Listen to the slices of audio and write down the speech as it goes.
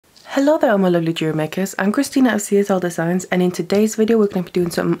Hello there, my lovely jewelry makers. I'm Christina of CSLdesigns, and in today's video we're going to be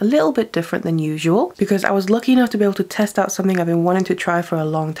doing something a little bit different than usual because I was lucky enough to be able to test out something I've been wanting to try for a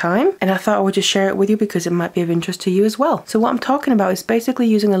long time, and I thought I would just share it with you because it might be of interest to you as well. So what I'm talking about is basically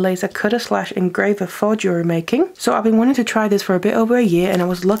using a laser cutter / engraver for jewelry making. So I've been wanting to try this for a bit over a year, and I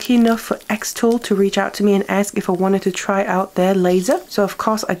was lucky enough for xTool to reach out to me and ask if I wanted to try out their laser. So of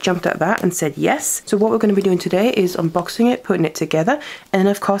course I jumped at that and said yes. So what we're going to be doing today is unboxing it, putting it together, and then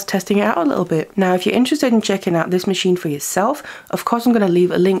of course testing it out a little bit. Now if you're interested in checking out this machine for yourself, of course I'm going to leave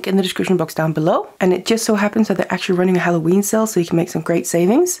a link in the description box down below, and it just so happens that they're actually running a Halloween sale, so you can make some great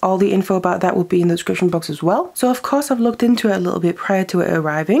savings. All the info about that will be in the description box as well. So of course I've looked into it a little bit prior to it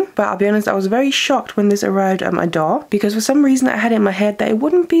arriving, but I'll be honest, I was very shocked when this arrived at my door because for some reason I had it in my head that it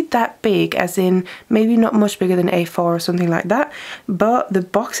wouldn't be that big, as in maybe not much bigger than A4 or something like that, but the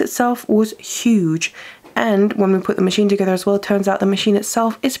box itself was huge. And when we put the machine together as well, it turns out the machine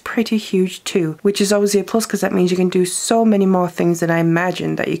itself is pretty huge too, which is obviously a plus because that means you can do so many more things than I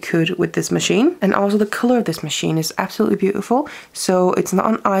imagined that you could with this machine. And also the color of this machine is absolutely beautiful, so it's not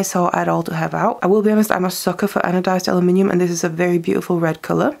an eyesore at all to have out. I will be honest, I'm a sucker for anodized aluminium, and this is a very beautiful red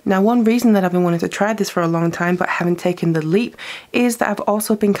color. Now one reason that I've been wanting to try this for a long time but haven't taken the leap is that I've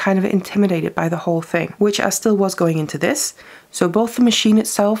also been kind of intimidated by the whole thing, which I still was going into this. So both the machine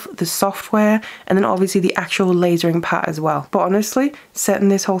itself, the software, and then obviously the actual lasering part as well. But honestly, setting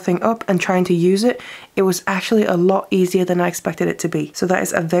this whole thing up and trying to use it, it was actually a lot easier than I expected it to be. So that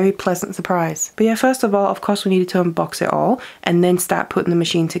is a very pleasant surprise. But yeah, first of all, of course, we needed to unbox it all and then start putting the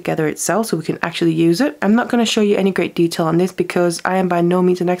machine together itself so we can actually use it. I'm not going to show you any great detail on this because I am by no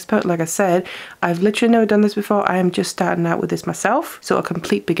means an expert. Like I said, I've literally never done this before. I am just starting out with this myself, so a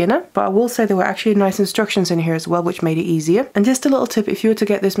complete beginner. But I will say there were actually nice instructions in here as well, which made it easier. And just a little tip, if you were to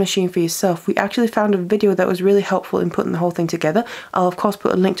get this machine for yourself, we actually found a video that was really helpful in putting the whole thing together. I'll of course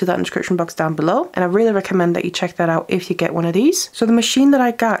put a link to that in the description box down below, and I really recommend that you check that out if you get one of these. So the machine that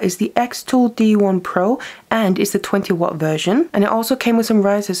I got is the xTool D1 Pro, and it's the 20-watt version, and it also came with some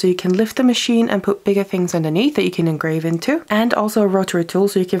risers so you can lift the machine and put bigger things underneath that you can engrave into, and also a rotary tool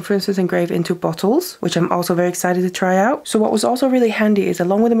so you can, for instance, engrave into bottles, which I'm also very excited to try out. So what was also really handy is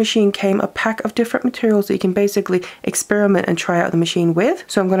along with the machine came a pack of different materials that you can basically experiment and try out the machine with.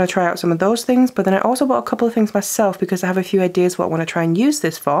 So I'm going to try out some of those things, but then I also bought a couple of things myself because I have a few ideas what I want to try and use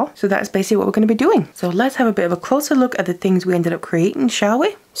this for. So that's basically what we're going to be doing. So let's have a bit of a closer look at the things we ended up creating, shall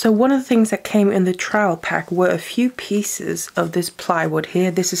we? So one of the things that came in the trial pack were a few pieces of this plywood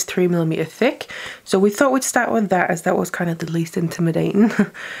here. This is 3mm thick, so we thought we'd start with that as that was kind of the least intimidating.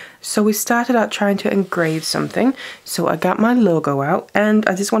 So we started out trying to engrave something. So I got my logo out, and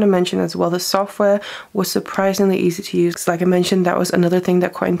I just want to mention as well, the software was surprisingly easy to use. Like I mentioned, that was another thing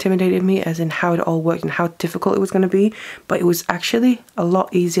that quite intimidated me, as in how it all worked and how difficult it was going to be, but it was actually a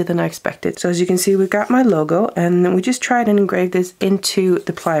lot easier than I expected. So as you can see, we got my logo, and then we just tried and engraved this into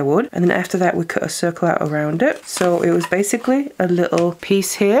the plywood, and then after that we cut a circle out around it. So it was basically a little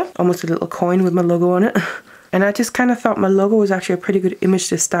piece here, almost a little coin with my logo on it. And I just kind of thought my logo was actually a pretty good image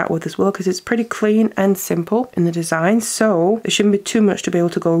to start with as well, because it's pretty clean and simple in the design, so there shouldn't be too much to be able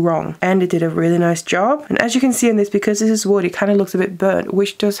to go wrong. And it did a really nice job. And as you can see in this, because this is wood, it kind of looks a bit burnt,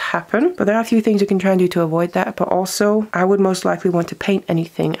 which does happen, but there are a few things you can try and do to avoid that. But also, I would most likely want to paint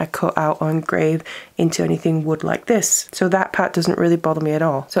anything I cut out or engrave into anything wood like this, so that part doesn't really bother me at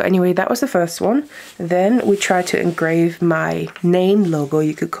all. So anyway, that was the first one. Then we tried to engrave my name logo,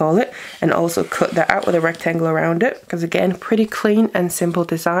 you could call it, and also cut that out with a rectangle around it, because again, pretty clean and simple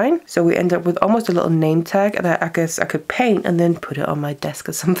design. So we end up with almost a little name tag that I guess I could paint and then put it on my desk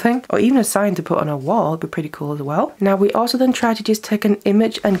or something, or even a sign to put on a wall. It'd be pretty cool as well. Now we also then tried to just take an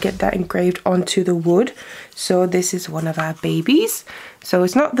image and get that engraved onto the wood. So this is one of our babies. So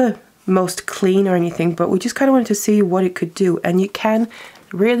it's not the most clean or anything, but we just kind of wanted to see what it could do, and you can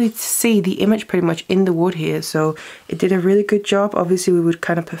really see the image pretty much in the wood here. So it did a really good job. Obviously we would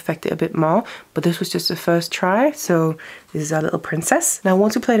kind of perfect it a bit more, but this was just the first try. So this is our little princess. Now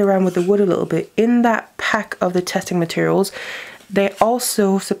once we played around with the wood a little bit, in that pack of the testing materials they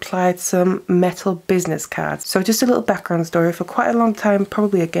also supplied some metal business cards. So just a little background story, for quite a long time,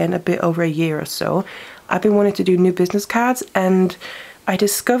 probably again a bit over a year or so, I've been wanting to do new business cards, and I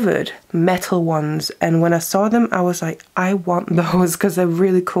discovered metal ones, and when I saw them I was like, I want those because they're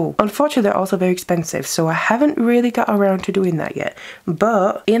really cool. Unfortunately they're also very expensive, so I haven't really got around to doing that yet,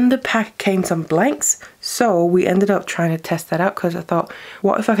 but in the pack came some blanks. So we ended up trying to test that out because I thought,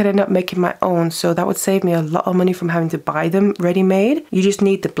 what if I could end up making my own? So that would save me a lot of money from having to buy them ready-made. You just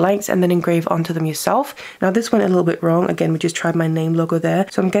need the blanks and then engrave onto them yourself. Now this went a little bit wrong. Again, we just tried my name logo there.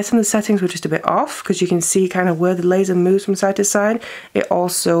 So I'm guessing the settings were just a bit off because you can see kind of where the laser moves from side to side. It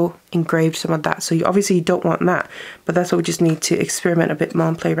also engraved some of that. So you obviously don't want that, but that's what we just need to experiment a bit more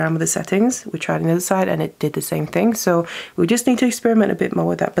and play around with the settings. We tried on the other side and it did the same thing. So we just need to experiment a bit more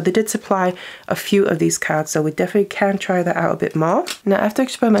with that, but they did supply a few of these cards, so we definitely can try that out a bit more. Now after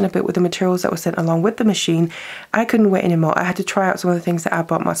experimenting a bit with the materials that were sent along with the machine, I couldn't wait anymore. I had to try out some of the things that I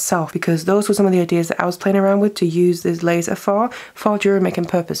bought myself because those were some of the ideas that I was playing around with to use this laser for jewelry making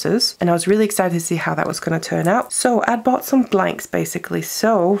purposes, and I was really excited to see how that was going to turn out. So I bought some blanks basically.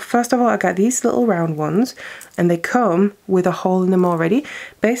 So first of all, I got these little round ones and they come with a hole in them already.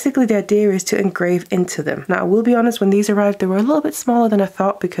 Basically the idea is to engrave into them. Now I will be honest, when these arrived they were a little bit smaller than I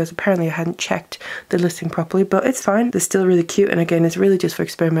thought because apparently I hadn't checked the listing properly, but it's fine. They're still really cute, and again it's really just for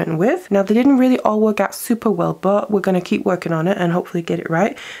experimenting with. Now they didn't really all work out super well, but we're going to keep working on it and hopefully get it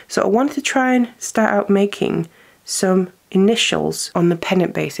right. So I wanted to try and start out making some initials on the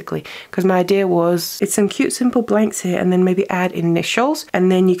pendant basically, because my idea was it's some cute simple blanks here and then maybe add initials,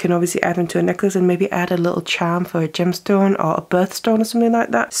 and then you can obviously add them to a necklace and maybe add a little charm for a gemstone or a birthstone or something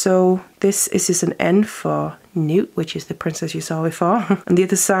like that. So this is just an N for Newt, which is the princess you saw before. On the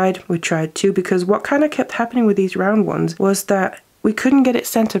other side we tried two, because what kind of kept happening with these round ones was that we couldn't get it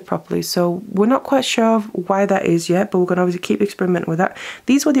centered properly, so we're not quite sure of why that is yet, but we're going to obviously keep experimenting with that.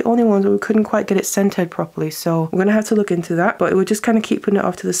 These were the only ones where we couldn't quite get it centered properly, so we're going to have to look into that, but it would just kind of keep putting it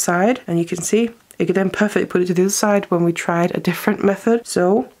off to the side, and you can see it could then perfectly put it to the other side when we tried a different method.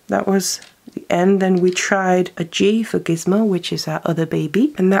 So that was the N. Then we tried a G for Gizmo, which is our other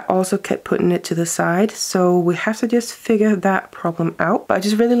baby, and that also kept putting it to the side, so we have to just figure that problem out. But I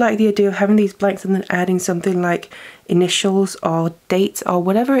just really like the idea of having these blanks and then adding something like initials or dates or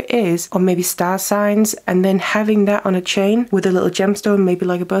whatever it is, or maybe star signs, and then having that on a chain with a little gemstone, maybe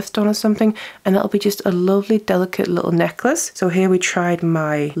like a birthstone or something, and that'll be just a lovely delicate little necklace. So here we tried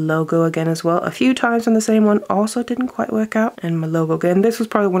my logo again as well a few times on the same one, also didn't quite work out, and my logo again. This was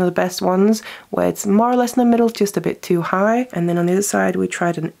probably one of the best ones where it's more or less in the middle, just a bit too high. And then on the other side we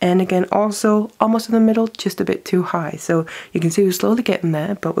tried an N again, also almost in the middle, just a bit too high. So you can see we're slowly getting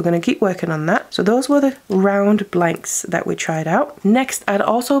there, but we're going to keep working on that. So those were the round blanks that we tried out. Next, I'd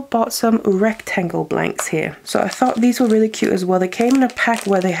also bought some rectangle blanks here. So I thought these were really cute as well. They came in a pack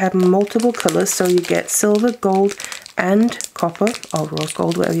where they had multiple colors, so you get silver, gold, and copper, or rose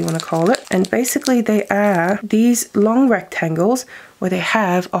gold, whatever you want to call it. And basically they are these long rectangles where they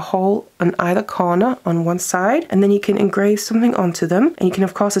have a hole on either corner on one side, and then you can engrave something onto them, and you can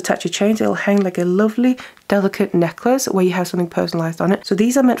of course attach a chain so it'll hang like a lovely delicate necklace where you have something personalized on it. So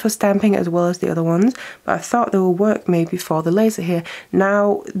these are meant for stamping as well as the other ones, but I thought they would work maybe for the laser here.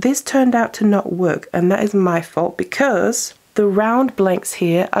 Now this turned out to not work, and that is my fault because the round blanks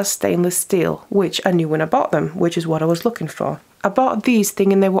here are stainless steel, which I knew when I bought them, which is what I was looking for. I bought these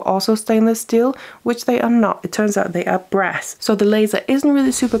thinking they were also stainless steel, which they are not. It turns out they are brass. So the laser isn't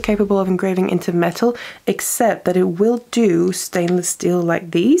really super capable of engraving into metal, except that it will do stainless steel like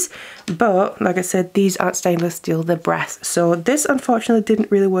these. But like I said, these aren't stainless steel, they're brass. So this unfortunately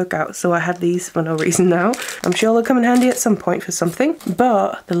didn't really work out. So I have these for no reason now. I'm sure they'll come in handy at some point for something.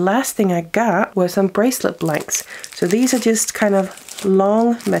 But the last thing I got were some bracelet blanks. So these are just kind of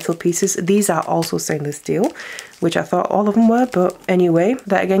long metal pieces. These are also stainless steel, which I thought all of them were, but anyway,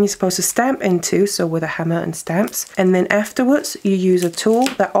 that again you're supposed to stamp into, so with a hammer and stamps, and then afterwards you use a tool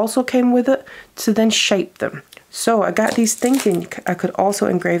that also came with it to then shape them. So I got these thinking I could also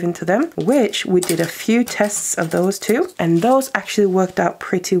engrave into them, which we did a few tests of those too, and those actually worked out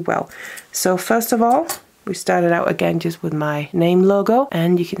pretty well. So first of all, we started out again just with my name logo,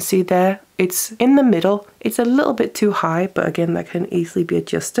 and you can see there it's in the middle. It's a little bit too high, but again that can easily be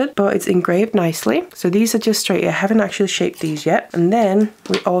adjusted, but it's engraved nicely. So these are just straight. I haven't actually shaped these yet. And then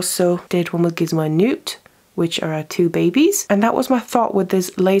we also did one with Gizmo and Newt, which are our two babies. And that was my thought with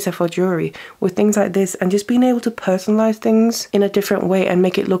this laser for jewelry, with things like this, and just being able to personalize things in a different way and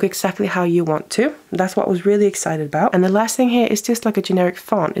make it look exactly how you want to. That's what I was really excited about. And the last thing here is just like a generic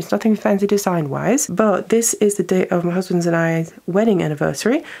font. It's nothing fancy design wise, but this is the date of my husband's and I's wedding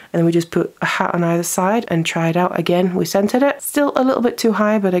anniversary, and then we just put a hat on either side and tried out. Again, we centered it. Still a little bit too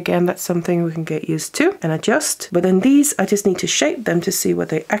high, but again that's something we can get used to and adjust. But then these, I just need to shape them to see what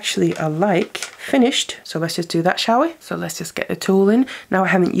they actually are like finished. So let's just do that, shall we? So let's just get the tool in. Now I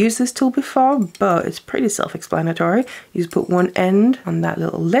haven't used this tool before, but it's pretty self-explanatory. You just put one end on that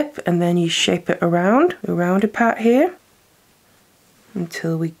little lip and then you shape it around the rounded part here.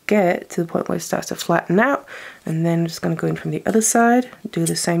 until we get to the point where it starts to flatten out. And then I'm just going to go in from the other side, do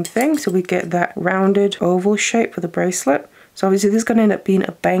the same thing, so we get that rounded oval shape for the bracelet. So obviously this is going to end up being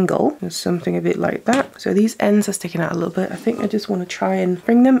a bangle, or something a bit like that. So these ends are sticking out a little bit. I think I just want to try and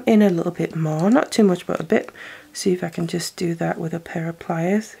bring them in a little bit more, not too much but a bit. See if I can just do that with a pair of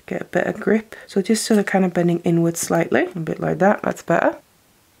pliers, get a better grip. So just sort of kind of bending inwards slightly, a bit like that, that's better.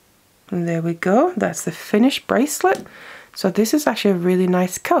 And there we go, that's the finished bracelet. So this is actually a really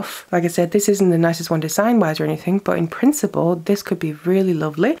nice cuff. Like I said, this isn't the nicest one design-wise or anything, but in principle, this could be really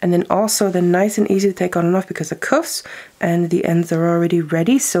lovely. And then also they're nice and easy to take on and off because of cuffs, and the ends are already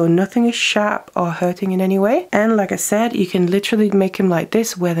ready, so nothing is sharp or hurting in any way. And like I said, you can literally make them like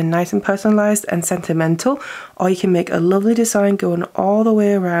this, where they're nice and personalized and sentimental, or you can make a lovely design going all the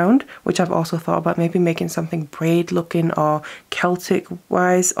way around, which I've also thought about maybe making something braid looking or Celtic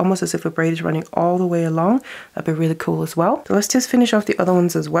wise, almost as if a braid is running all the way along. That'd be really cool as well. So let's just finish off the other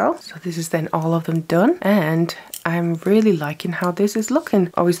ones as well. So this is then all of them done, and I'm really liking how this is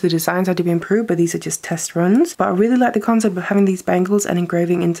looking. Obviously the designs had to be improved, but these are just test runs. But I really like the concept of having these bangles and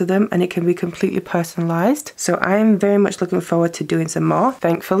engraving into them, and it can be completely personalized. So I am very much looking forward to doing some more.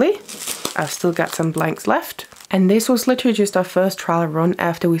 Thankfully, I've still got some blanks left. And this was literally just our first trial run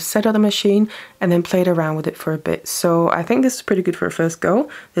after we set up the machine and then played around with it for a bit. So I think this is pretty good for a first go.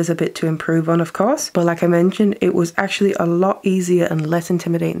 There's a bit to improve on, of course. But like I mentioned, it was actually a lot easier and less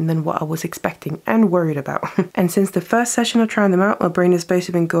intimidating than what I was expecting and worried about. And since the first session of trying them out, my brain has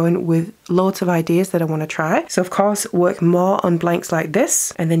basically been going with loads of ideas that I want to try. So of course, work more on blanks like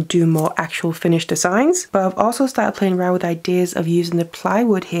this and then do more actual finished designs. But I've also started playing around with ideas of using the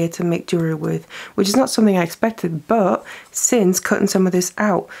plywood here to make jewelry with, which is not something I expected. But since cutting some of this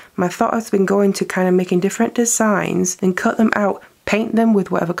out, my thought has been going to kind of making different designs and cut them out, paint them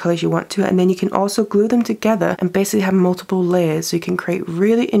with whatever colors you want to, and then you can also glue them together and basically have multiple layers, so you can create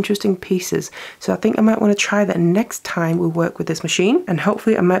really interesting pieces. So I think I might want to try that next time we work with this machine, and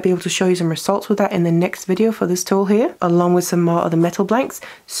hopefully I might be able to show you some results with that in the next video for this tool here, along with some more of the metal blanks.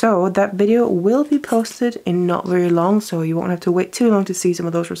 So that video will be posted in not very long, so you won't have to wait too long to see some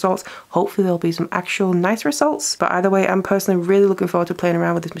of those results. Hopefully there'll be some actual nice results, but either way, I'm personally really looking forward to playing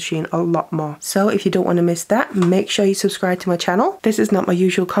around with this machine a lot more. So if you don't want to miss that, make sure you subscribe to my channel. This is not my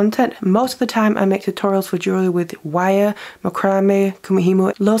usual content. Most of the time I make tutorials for jewelry with wire, macrame,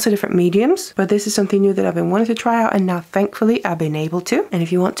 kumihimo, lots of different mediums, but this is something new that I've been wanting to try out, and now thankfully I've been able to. And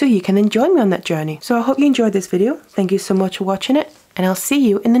if you want to, you can then join me on that journey. So I hope you enjoyed this video. Thank you so much for watching it, and I'll see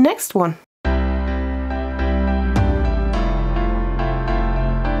you in the next one.